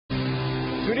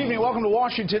Good evening. Welcome to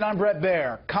Washington. I'm Brett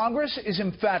Baer. Congress is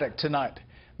emphatic tonight.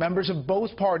 Members of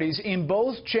both parties in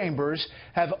both chambers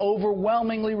have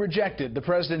overwhelmingly rejected the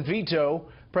president's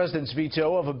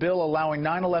veto of a bill allowing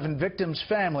 9/11 victims'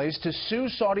 families to sue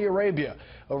Saudi Arabia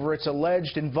over its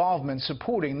alleged involvement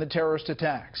supporting the terrorist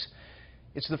attacks.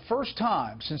 It's the first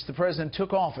time since the president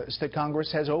took office that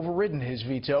Congress has overridden his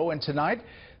veto, and tonight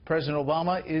President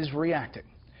Obama is reacting.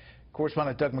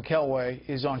 Correspondent Doug McElway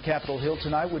is on Capitol Hill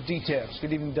tonight with details.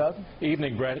 Good evening, Doug.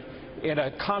 Evening, Brett. In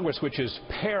a Congress which is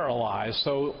paralyzed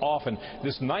so often,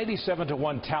 this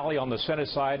 97-1 tally on the Senate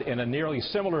side and a nearly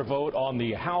similar vote on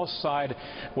the House side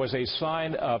was a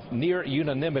sign of near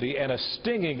unanimity and a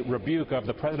stinging rebuke of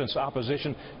the president's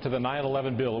opposition to the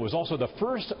 9/11 bill. It was also the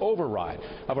first override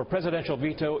of a presidential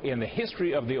veto in the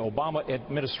history of the Obama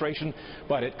administration,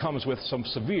 but it comes with some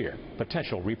severe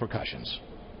potential repercussions.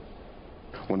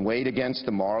 When weighed against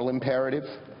the moral imperative,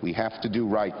 we have to do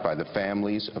right by the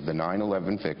families of the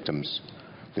 9/11 victims.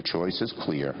 The choice is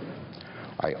clear.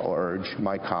 I urge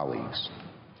my colleagues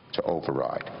to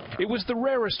override. It was the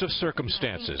rarest of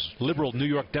circumstances. Liberal New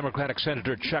York Democratic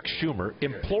Senator Chuck Schumer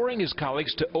imploring his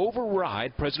colleagues to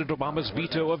override President Obama's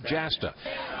veto of JASTA.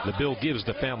 The bill gives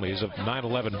the families of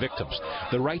 9/11 victims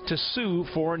the right to sue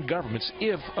foreign governments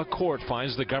if a court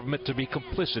finds the government to be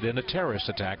complicit in a terrorist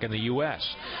attack in the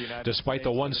U.S. Despite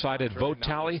the one-sided vote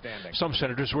tally, some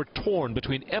senators were torn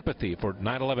between empathy for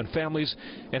 9/11 families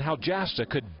and how JASTA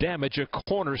could damage a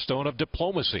cornerstone of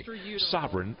diplomacy,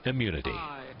 sovereign immunity.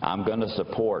 I'm going to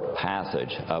support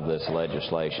passage of this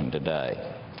legislation today,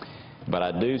 but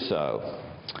I do so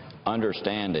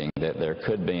understanding that there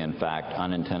could be, in fact,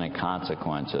 unintended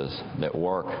consequences that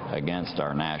work against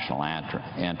our national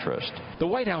interest. The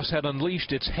White House had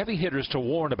unleashed its heavy hitters to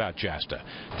warn about JASTA.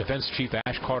 Defense Chief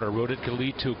Ash Carter wrote it could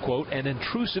lead to, quote, an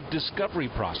intrusive discovery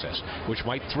process which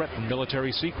might threaten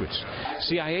military secrets.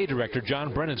 CIA Director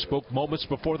John Brennan spoke moments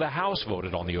before the House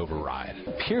voted on the override.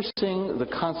 Piercing the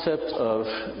concept of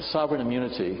sovereign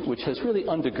immunity, which has really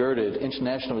undergirded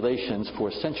international relations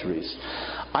for centuries,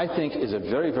 I think is a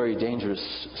very, very dangerous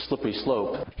slippery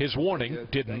slope. His warning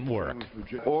didn't work.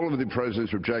 All of the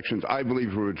president's objections, I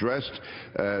believe, were addressed.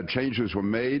 Changes were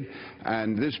made,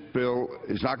 and this bill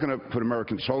is not going to put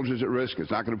American soldiers at risk.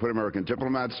 It's not going to put American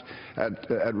diplomats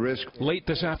at risk. Late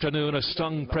this afternoon, a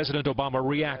stung President Obama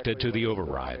reacted to the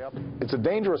override. It's a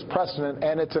dangerous precedent,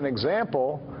 and it's an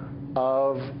example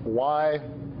of why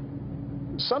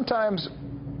sometimes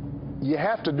you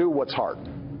have to do what's hard.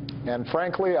 And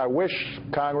frankly, I wish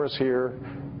Congress here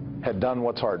had done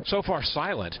what's hard. So far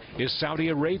silent is Saudi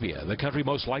Arabia, the country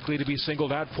most likely to be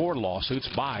singled out for lawsuits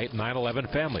by 9/11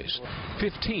 families.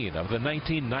 15 of the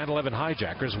 19 9/11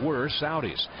 hijackers were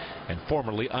Saudis, and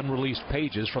formerly unreleased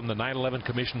pages from the 9/11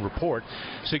 Commission report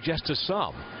suggest to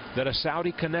some that a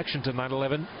Saudi connection to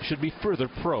 9/11 should be further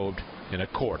probed in a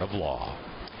court of law.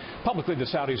 Publicly, the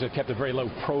Saudis have kept a very low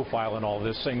profile in all of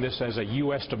this, saying this as a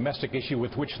U.S. domestic issue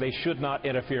with which they should not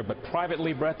interfere. But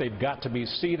privately, Brett, they've got to be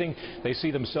seething. They see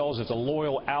themselves as a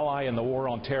loyal ally in the war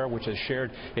on terror, which has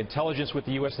shared intelligence with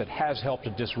the U.S. that has helped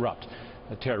to disrupt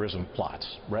the terrorism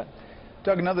plots. Brett?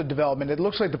 Doug, another development. It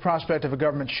looks like the prospect of a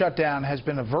government shutdown has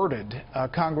been averted.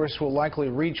 Congress will likely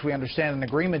reach, we understand, an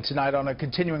agreement tonight on a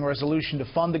continuing resolution to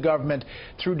fund the government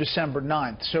through December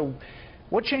 9th. So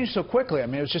what changed so quickly? I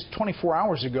mean, it was just 24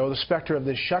 hours ago the specter of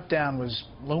this shutdown was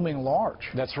looming large.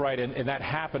 That's right, and that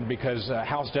happened because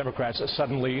House Democrats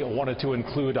suddenly wanted to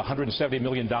include $170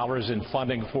 million in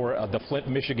funding for the Flint,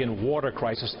 Michigan water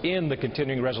crisis in the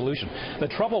continuing resolution. The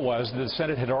trouble was the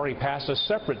Senate had already passed a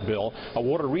separate bill, a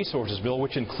water resources bill,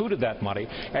 which included that money,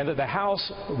 and that the House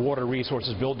water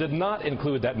resources bill did not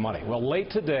include that money. Well,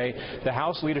 late today, the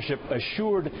House leadership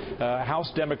assured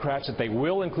House Democrats that they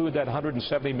will include that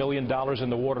 $170 million in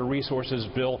the water resources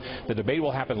bill. The debate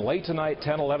will happen late tonight,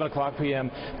 10, 11 o'clock p.m.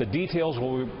 The details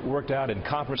will be worked out in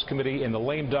conference committee in the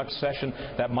lame duck session.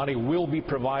 That money will be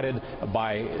provided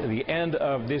by the end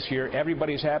of this year.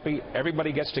 Everybody's happy.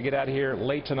 Everybody gets to get out of here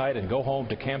late tonight and go home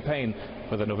to campaign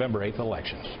for the November 8th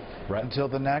elections. Right? Until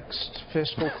the next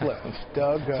fiscal cliff.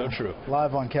 Doug, so true.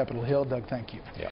 Live on Capitol Hill. Doug, thank you. Yeah.